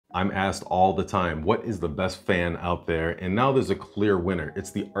I'm asked all the time, what is the best fan out there? And now there's a clear winner.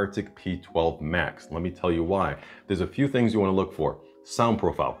 It's the Arctic P12 Max. Let me tell you why. There's a few things you want to look for. Sound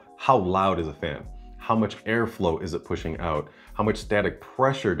profile. How loud is a fan? How much airflow is it pushing out? How much static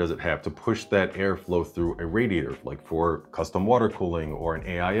pressure does it have to push that airflow through a radiator, like for custom water cooling or an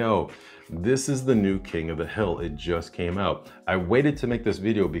AIO? This is the new king of the hill. It just came out. I waited to make this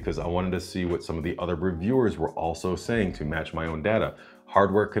video because I wanted to see what some of the other reviewers were also saying to match my own data.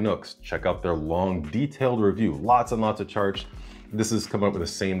 Hardware Canucks, check out their long, detailed review. Lots and lots of charts. This is coming up with the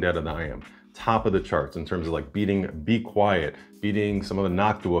same data that I am. Top of the charts in terms of like beating Be Quiet, beating some of the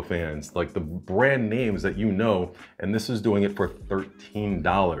Noctua fans, like the brand names that you know, and this is doing it for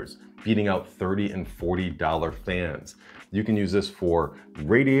 $13, beating out $30 and $40 fans. You can use this for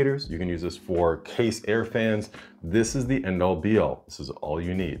radiators, you can use this for case air fans. This is the end all be all. This is all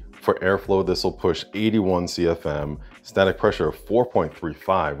you need. For airflow, this will push 81 CFM, static pressure of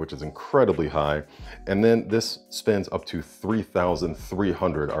 4.35, which is incredibly high. And then this spins up to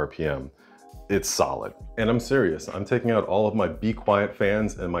 3,300 RPM. It's solid. And I'm serious, I'm taking out all of my Be Quiet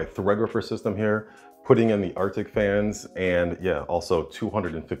fans and my Threadripper system here, putting in the Arctic fans, and yeah, also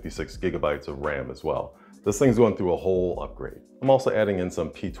 256 gigabytes of RAM as well. This thing's going through a whole upgrade. I'm also adding in some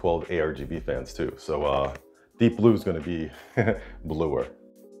P12 ARGB fans too, so Deep Blue's gonna be bluer.